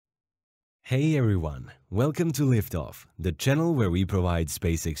Hey everyone, welcome to Liftoff, the channel where we provide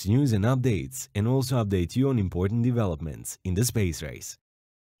SpaceX news and updates and also update you on important developments in the space race.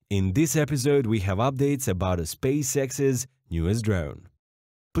 In this episode, we have updates about SpaceX's newest drone.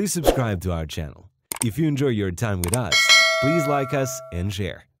 Please subscribe to our channel. If you enjoy your time with us, please like us and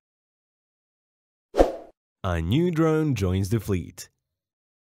share. A new drone joins the fleet.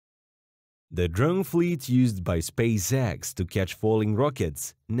 The drone fleet used by SpaceX to catch falling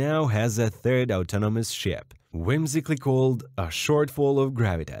rockets now has a third autonomous ship, whimsically called a Shortfall of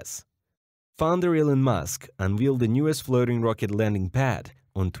Gravitas. Founder Elon Musk unveiled the newest floating rocket landing pad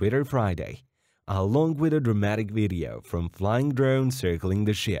on Twitter Friday, along with a dramatic video from flying drones circling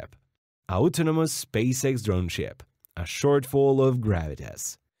the ship. Autonomous SpaceX drone ship, a Shortfall of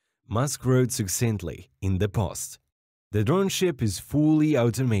Gravitas. Musk wrote succinctly in the post. The drone ship is fully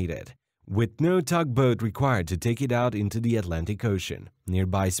automated, with no tugboat required to take it out into the Atlantic Ocean,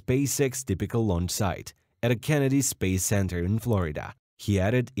 nearby SpaceX typical launch site, at a Kennedy Space Center in Florida, he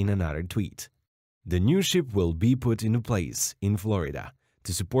added in another tweet. The new ship will be put into place in Florida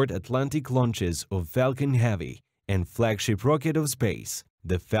to support Atlantic launches of Falcon Heavy and flagship rocket of space,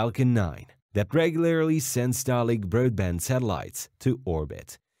 the Falcon 9, that regularly sends Starlink broadband satellites to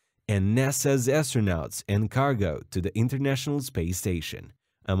orbit, and NASA's astronauts and cargo to the International Space Station,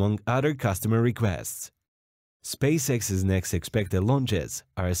 among other customer requests. SpaceX's next expected launches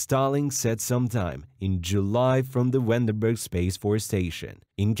are Starlink set sometime in July from the Vandenberg Space Force Station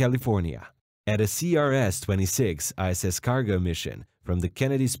in California, at a CRS-26 ISS cargo mission from the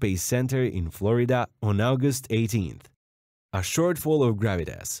Kennedy Space Center in Florida on August 18th. A Shortfall of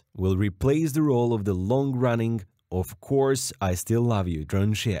Gravitas will replace the role of the long-running Of Course I Still Love You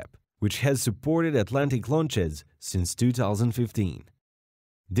drone ship, which has supported Atlantic launches since 2015.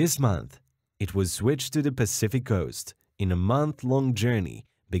 This month, it was switched to the Pacific coast in a month-long journey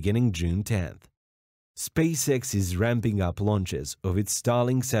beginning June 10th. SpaceX is ramping up launches of its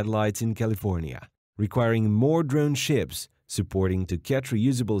Starlink satellites in California, requiring more drone ships supporting to catch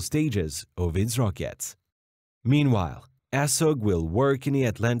reusable stages of its rockets. Meanwhile, ASOG will work in the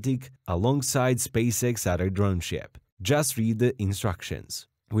Atlantic alongside SpaceX's other drone ship. Just read the instructions,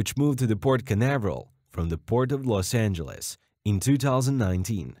 which moved to the Port Canaveral from the Port of Los Angeles in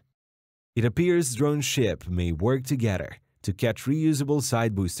 2019. It appears drone ship may work together to catch reusable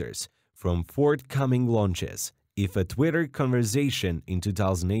side boosters from forthcoming launches if a Twitter conversation in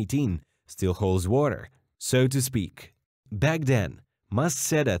 2018 still holds water, so to speak. Back then, Musk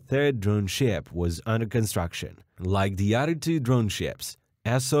said a third drone ship was under construction. Like the other two drone ships,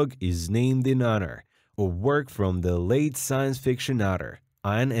 ASOG is named in honor of work from the late science fiction author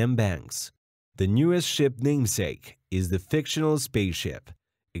Iain M. Banks. The newest ship namesake is the fictional spaceship,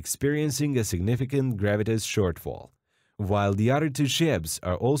 experiencing a significant gravitas shortfall, while the other two ships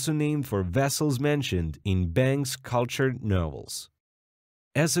are also named for vessels mentioned in Banks' cultured novels.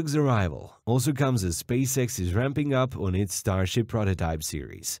 ASOG's arrival also comes as SpaceX is ramping up on its Starship prototype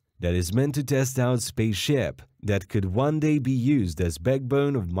series that is meant to test out spaceship that could one day be used as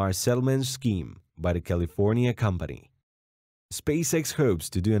backbone of Mars settlement scheme by the California company. SpaceX hopes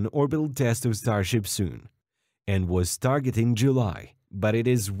to do an orbital test of Starship soon, and was targeting July, but it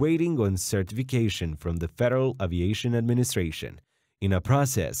is waiting on certification from the Federal Aviation Administration, in a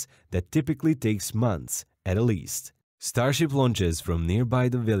process that typically takes months at least. Starship launches from nearby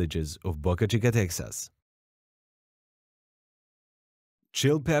the villages of Boca Chica, Texas.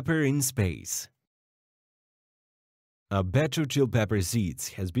 Chill pepper in space. A batch of chill pepper seeds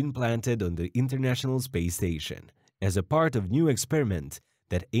has been planted on the International Space Station as a part of new experiment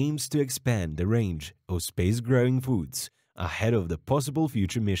that aims to expand the range of space-growing foods ahead of the possible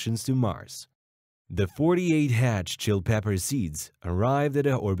future missions to Mars. The 48 hatch chill pepper seeds arrived at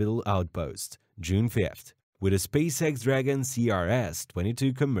an orbital outpost June 5th with a SpaceX Dragon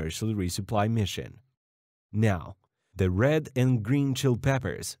CRS-22 commercial resupply mission. Now, the red and green chill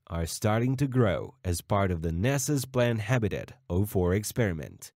peppers are starting to grow as part of the NASA's planned Habitat 04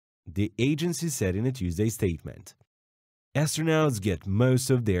 experiment, the agency said in a Tuesday statement. Astronauts get most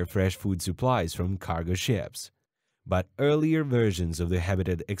of their fresh food supplies from cargo ships, but earlier versions of the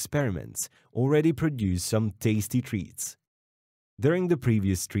Habitat experiments already produced some tasty treats. During the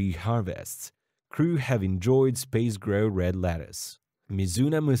previous 3 harvests, crew have enjoyed space-grown red lettuce,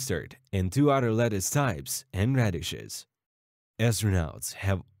 Mizuna mustard, and 2 other lettuce types and radishes. Astronauts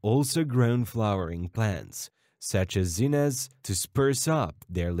have also grown flowering plants, such as zinnias, to spruce up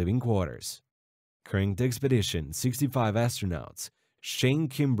their living quarters. Current expedition 65 astronauts, Shane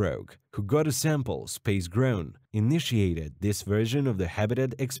Kimbrough, who got a sample space-grown, initiated this version of the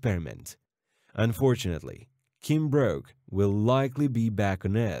Habitat experiment. Unfortunately, Kim Broke will likely be back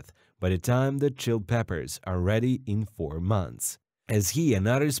on Earth by the time the chilled peppers are ready in 4 months, as he and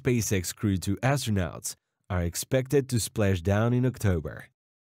other SpaceX Crew 2 astronauts are expected to splash down in October.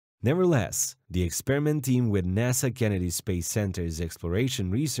 Nevertheless, the experiment team with NASA Kennedy Space Center's Exploration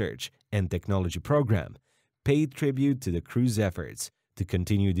Research and Technology Program paid tribute to the crew's efforts to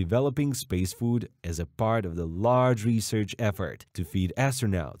continue developing space food as a part of the large research effort to feed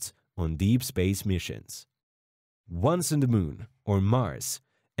astronauts on deep space missions. Once on the Moon or Mars,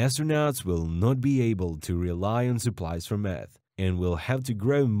 astronauts will not be able to rely on supplies from Earth and will have to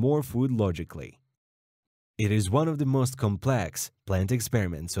grow more food logically. It is one of the most complex plant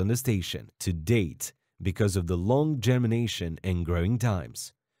experiments on the station to date because of the long germination and growing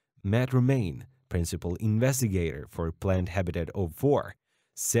times. Matt Romaine, principal investigator for Plant Habitat 04,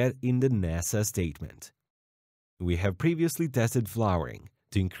 said in the NASA statement, "We have previously tested flowering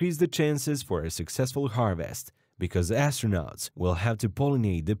to increase the chances for a successful harvest because astronauts will have to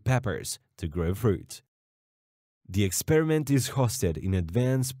pollinate the peppers to grow fruit." The experiment is hosted in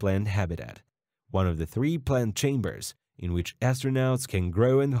Advanced Plant Habitat, one of the 3 plant chambers in which astronauts can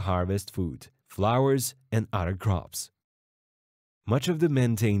grow and harvest food, flowers, and other crops. Much of the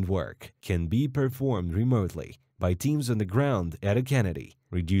maintained work can be performed remotely by teams on the ground at a Kennedy,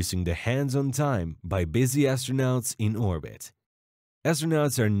 reducing the hands-on time by busy astronauts in orbit.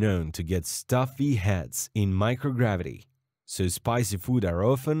 Astronauts are known to get stuffy heads in microgravity, so spicy food are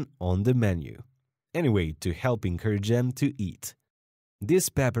often on the menu. Anyway, to help encourage them to eat. This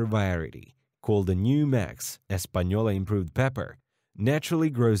pepper variety, called the New Mex Española improved pepper, naturally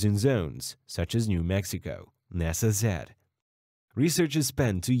grows in zones such as New Mexico, NASA said. Researchers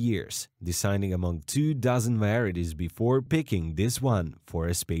spent 2 years deciding among 24 varieties before picking this one for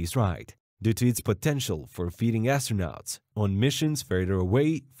a space ride, due to its potential for feeding astronauts on missions further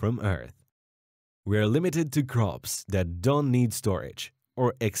away from Earth. "We are limited to crops that don't need storage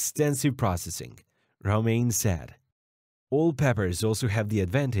or extensive processing," Romaine said. All peppers also have the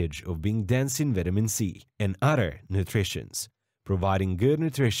advantage of being dense in vitamin C and other nutrients, providing good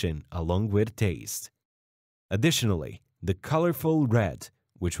nutrition along with taste. Additionally, the colorful red,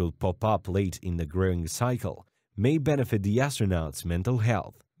 which will pop up late in the growing cycle, may benefit the astronauts' mental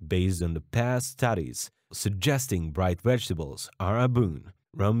health based on the past studies suggesting bright vegetables are a boon,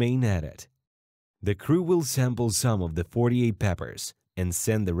 Romaine added. The crew will sample some of the 48 peppers and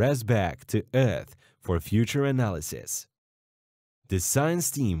send the rest back to Earth for future analysis. The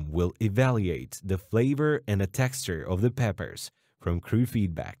science team will evaluate the flavor and the texture of the peppers from crew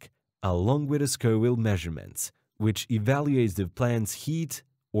feedback, along with the Scoville measurements, which evaluates the plant's heat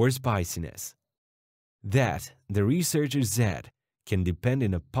or spiciness. That, the researchers said, can depend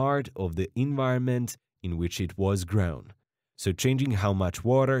in a part of the environment in which it was grown, so changing how much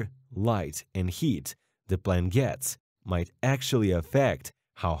water, light, and heat the plant gets might actually affect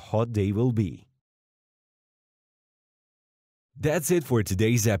how hot they will be. That's it for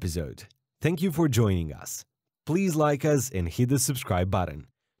today's episode. Thank you for joining us. Please like us and hit the subscribe button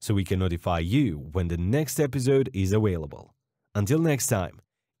so we can notify you when the next episode is available. Until next time,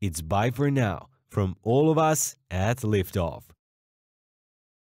 it's bye for now from all of us at Liftoff.